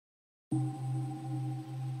Hello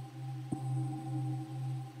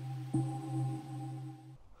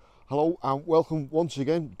and welcome once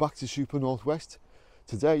again back to Super Northwest.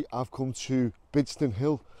 Today I've come to Bidston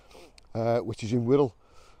Hill, which is in Wirral.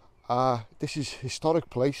 This is a historic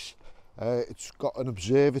place. It's got an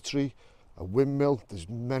observatory, a windmill. There's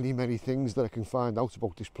many things that I can find out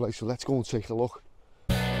about this place, so let's go and take a look.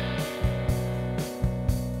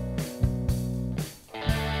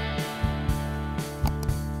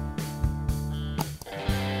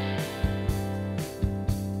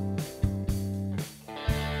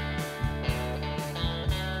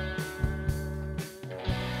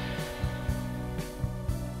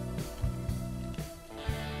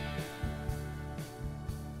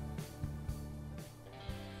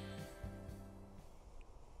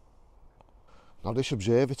 Now this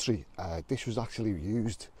observatory, this was actually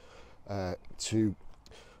used to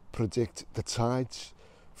predict the tides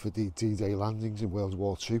for the D-Day landings in World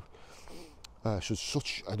War II. So it's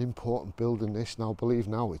such an important building this. Now I believe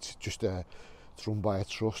now it's just it's run by a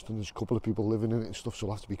trust and there's a couple of people living in it and stuff, so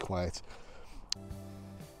I'll have to be quiet.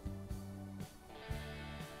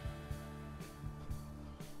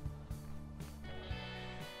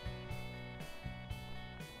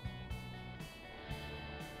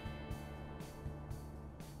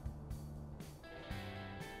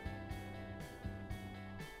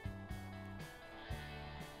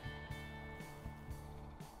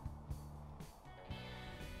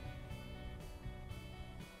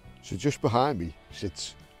 So just behind me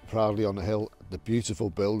sits proudly on the hill the beautiful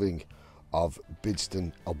building of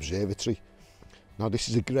Bidston Observatory. Now this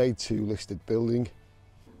is a Grade 2 listed building.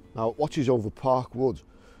 Now it watches over Park Wood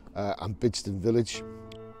and Bidston Village.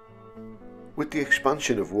 With the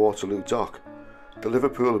expansion of Waterloo Dock, the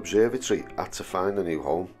Liverpool Observatory had to find a new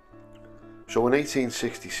home. So in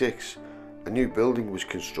 1866 a new building was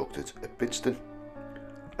constructed at Bidston,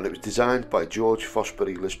 and it was designed by George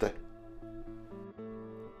Fosbury Lister.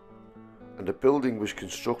 And the building was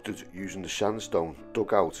constructed using the sandstone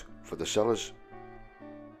dug out for the cellars.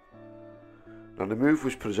 Now the move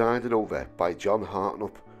was presided over by John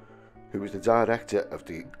Hartnup, who was the director of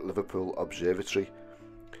the Liverpool Observatory,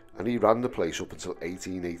 and he ran the place up until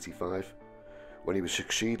 1885, when he was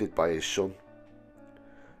succeeded by his son.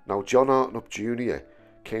 Now John Hartnup Jr.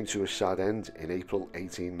 came to a sad end in April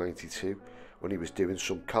 1892 when he was doing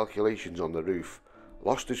some calculations on the roof,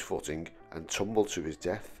 lost his footing and tumbled to his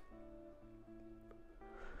death.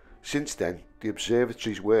 Since then, the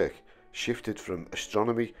observatory's work shifted from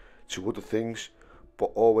astronomy to other things,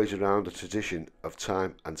 but always around the tradition of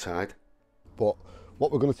time and tide. But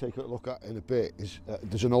what we're going to take a look at in a bit is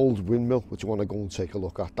there's an old windmill which I want to go and take a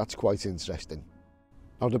look at. That's quite interesting.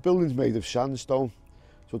 Now the building's made of sandstone,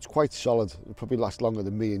 so it's quite solid. It'll probably last longer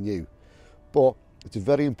than me and you. But it's a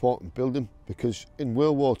very important building because in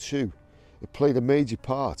World War II, it played a major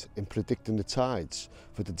part in predicting the tides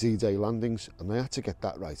for the D-Day landings, and they had to get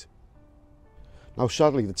that right. Now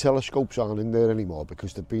sadly the telescopes aren't in there anymore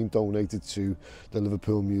because they've been donated to the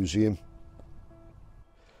Liverpool Museum.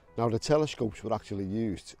 Now the telescopes were actually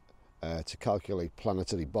used to calculate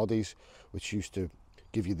planetary bodies, which used to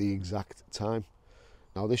give you the exact time.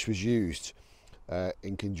 Now this was used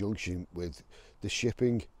in conjunction with the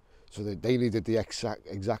shipping, so that they needed the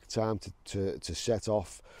exact time to set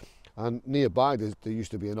off. And nearby there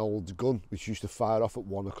used to be an old gun which used to fire off at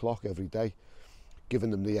 1 o'clock every day,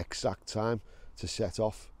 giving them the exact time to set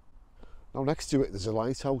off. Now next to it there's a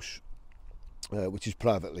lighthouse which is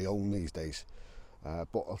privately owned these days,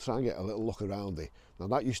 but I'll try and get a little look around it. Now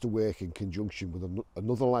that used to work in conjunction with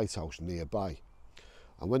another lighthouse nearby,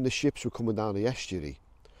 and when the ships were coming down the estuary,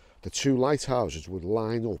 the two lighthouses would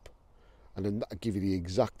line up, and then that would give you the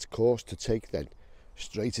exact course to take then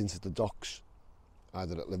straight into the docks,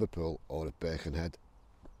 either at Liverpool or at Birkenhead.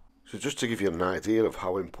 So just to give you an idea of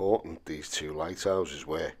how important these two lighthouses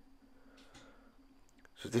were.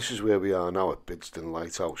 So this is where we are now at Bidston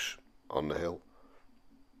Lighthouse on the hill.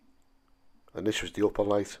 And this was the upper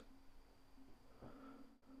light.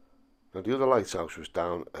 Now the other lighthouse was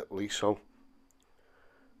down at Liverpool,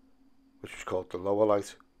 which was called the lower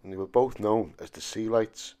light, and they were both known as the sea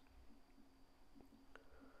lights.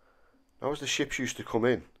 Now as the ships used to come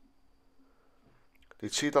in,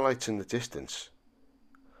 they'd see the lights in the distance,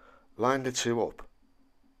 line the two up,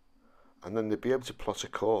 and then they'd be able to plot a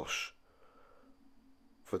course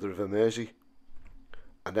for the River Mersey,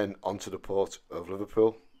 and then onto the port of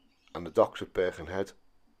Liverpool and the docks at Birkenhead.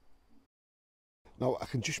 Now I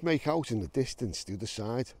can just make out in the distance the other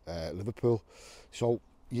side, Liverpool. So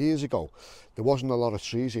years ago there wasn't a lot of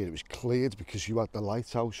trees here. It was cleared because you had the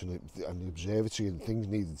lighthouse and the observatory, and things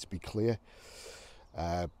needed to be clear.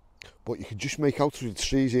 but you can just make out through the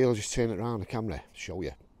trees here. I'll just turn it around the camera to show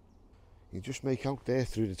you. You can just make out there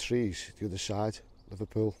through the trees, the other side,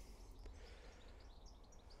 Liverpool.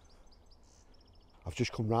 I've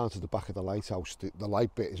just come round to the back of the lighthouse. The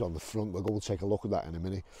light bit is on the front. We'll go and take a look at that in a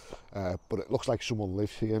minute. But it looks like someone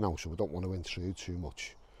lives here now, so we don't want to intrude too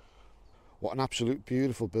much. What an absolute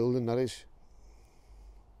beautiful building that is.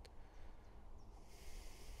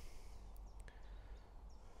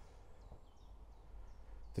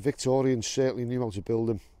 The Victorians certainly knew how to build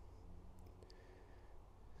them.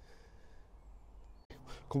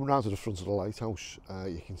 Coming round to the front of the lighthouse,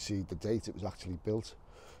 you can see the date it was actually built.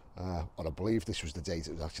 Or I believe this was the date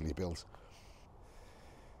it was actually built.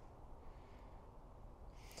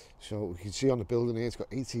 So we can see on the building here, it's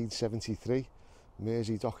got 1873,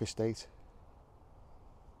 Mersey Dock Estate.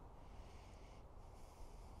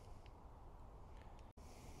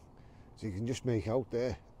 So you can just make out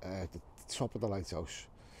there, the top of the lighthouse,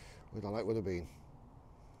 where the light would have been.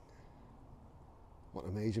 What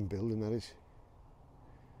an amazing building that is.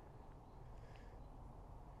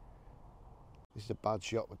 This is a bad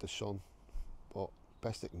shot with the sun, but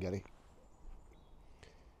best it can get it.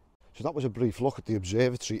 So that was a brief look at the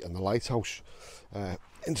observatory and the lighthouse.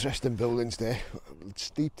 Interesting buildings there,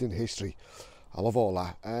 steeped in history. I love all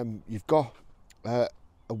that. You've got a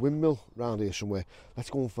windmill around here somewhere. Let's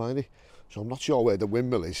go and find it. So I'm not sure where the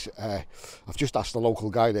windmill is. I've just asked the local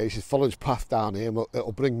guy there. He said follow this path down here and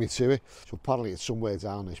it'll bring me to it. So apparently it's somewhere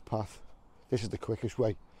down this path. This is the quickest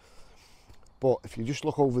way. But if you just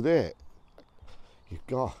look over there, you've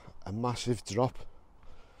got a massive drop.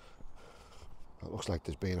 It looks like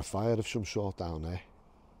there's been a fire of some sort down there.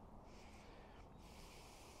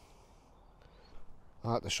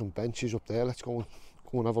 Right, there's some benches up there. Let's go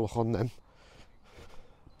and have a look on them.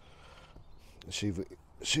 And see if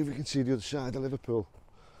we can see the other side of Liverpool.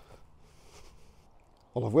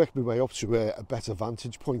 Well, I've worked my way up to a better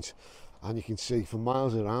vantage point, and you can see for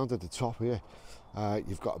miles around at the top here,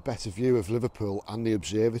 you've got a better view of Liverpool and the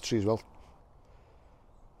observatory as well.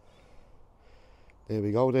 There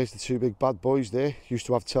we go, there's the two big bad boys there. Used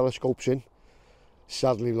to have telescopes in.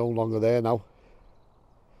 Sadly no longer there now.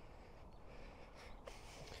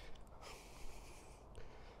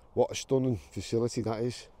 What a stunning facility that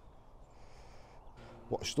is.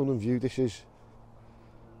 What a stunning view this is.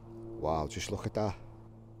 Wow, just look at that.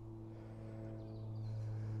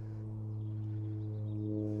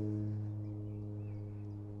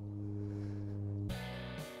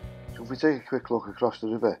 So if we take a quick look across the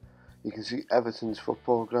river, you can see Everton's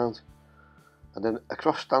football ground, and then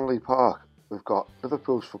across Stanley Park we've got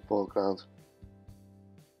Liverpool's football ground.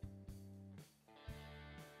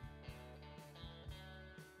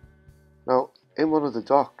 Now in one of the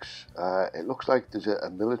docks, it looks like there's a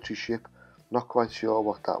military ship. Not quite sure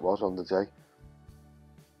what that was on the day.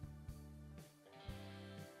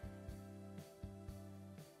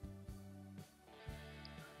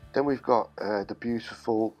 Then we've got the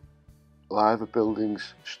beautiful liver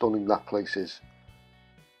buildings, stunning that place is.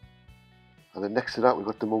 And then next to that we've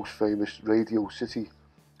got the most famous Radio City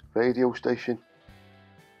radio station.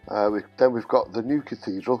 Then we've got the new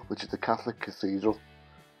cathedral, which is the Catholic cathedral.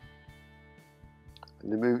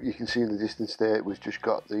 And you can see in the distance there, we've just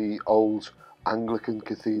got the old Anglican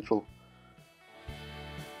cathedral.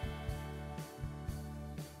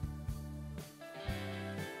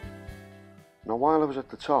 Now while I was at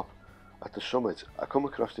the top, at the summit, I come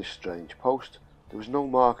across this strange post. There was no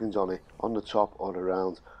markings on it, on the top or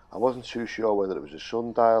around. I wasn't too sure whether it was a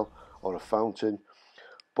sundial or a fountain,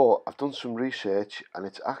 but I've done some research and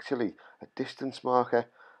it's actually a distance marker,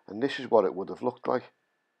 and this is what it would have looked like.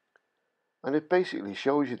 And it basically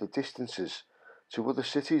shows you the distances to other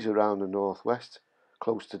cities around the northwest,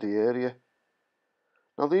 close to the area.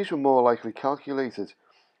 Now these were more likely calculated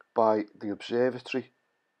by the observatory.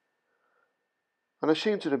 And I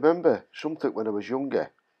seem to remember something when I was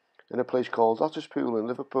younger, in a place called Otterspool in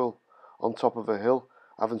Liverpool, on top of a hill,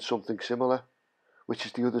 having something similar, which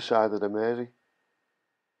is the other side of the Mersey.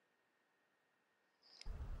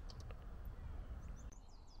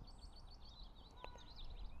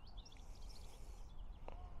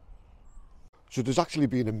 So there's actually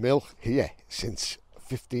been a mill here since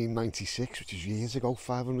 1596, which is years ago,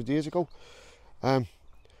 500 years ago.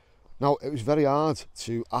 Now it was very hard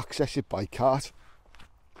to access it by cart,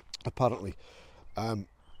 apparently.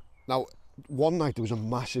 Now one night there was a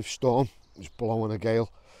massive storm, it was blowing a gale,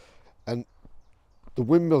 and the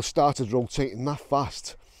windmill started rotating that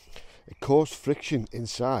fast. It caused friction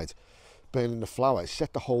inside, burning the flour. It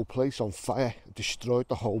set the whole place on fire, destroyed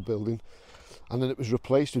the whole building, and then it was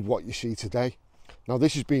replaced with what you see today. Now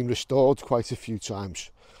this has been restored quite a few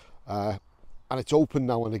times, and and it's open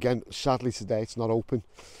now and again. Sadly today it's not open.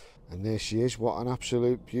 And there she is, what an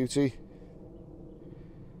absolute beauty.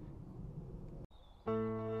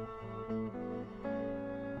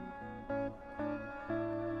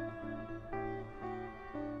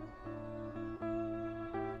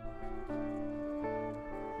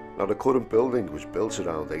 Now the current building was built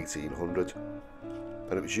around 1800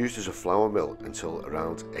 and it was used as a flour mill until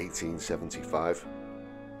around 1875.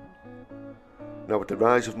 Now with the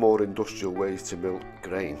rise of more industrial ways to mill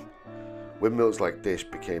grain, windmills like this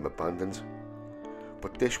became abandoned.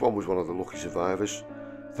 But this one was one of the lucky survivors,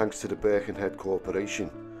 thanks to the Birkenhead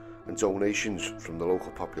Corporation and donations from the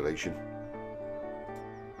local population.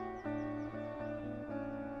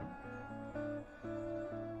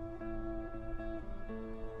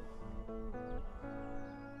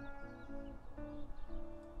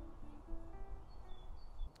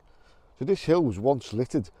 So this hill was once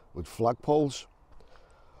littered with flagpoles,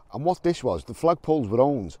 and what this was, the flagpoles were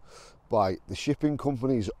owned by the shipping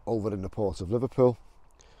companies over in the port of Liverpool.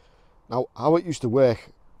 Now how it used to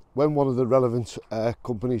work, when one of the relevant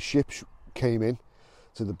company's ships came in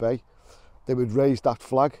to the bay, they would raise that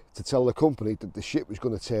flag to tell the company that the ship was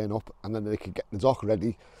going to turn up, and then they could get the dock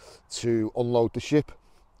ready to unload the ship.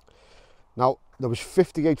 Now there was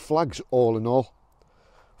 58 flags all in all.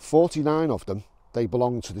 49 of them, they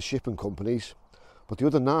belonged to the shipping companies, but the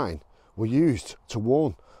other 9 were used to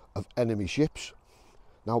warn of enemy ships.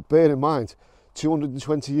 Now bear in mind,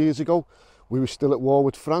 220 years ago we were still at war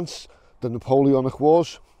with France, the Napoleonic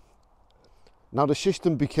Wars. Now the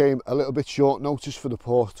system became a little bit short notice for the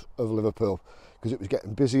port of Liverpool because it was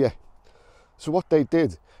getting busier. So what they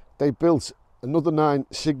did, they built another 9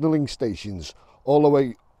 signalling stations all the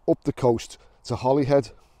way up the coast to Holyhead.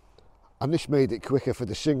 And this made it quicker for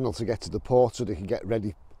the signal to get to the port so they could get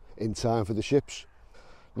ready in time for the ships.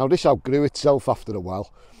 Now this outgrew itself after a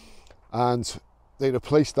while, and they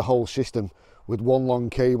replaced the whole system with one long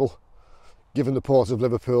cable, giving the port of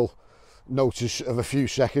Liverpool notice of a few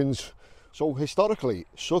seconds. So historically,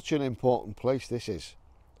 such an important place this is.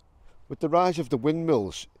 With the rise of the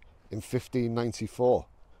windmills in 1594,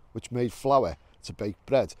 which made flour to bake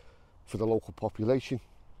bread for the local population.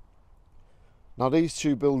 Now these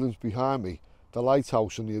 2 buildings behind me, the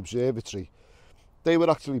lighthouse and the observatory, they were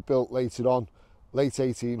actually built later on, late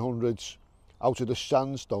 1800s, out of the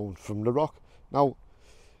sandstone from the rock. Now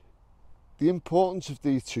the importance of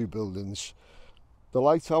these 2 buildings, the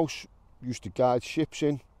lighthouse used to guide ships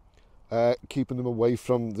in, keeping them away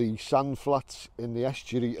from the sand flats in the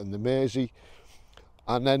estuary and the Mersey.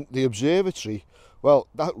 And then the observatory, well,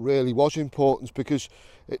 that really was important because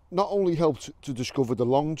it not only helped to discover the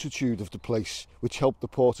longitude of the place, which helped the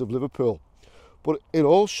port of Liverpool, but it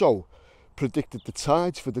also predicted the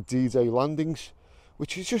tides for the D-Day landings,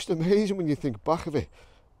 which is just amazing when you think back of it.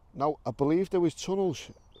 Now, I believe there was tunnels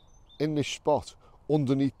in this spot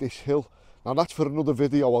underneath this hill. Now that's for another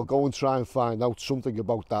video. I'll go and try and find out something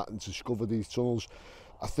about that and discover these tunnels.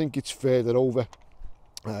 I think it's further over,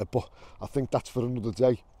 but I think that's for another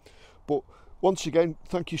day. But once again,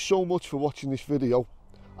 thank you so much for watching this video,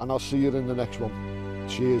 and I'll see you in the next one.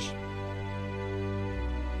 Cheers.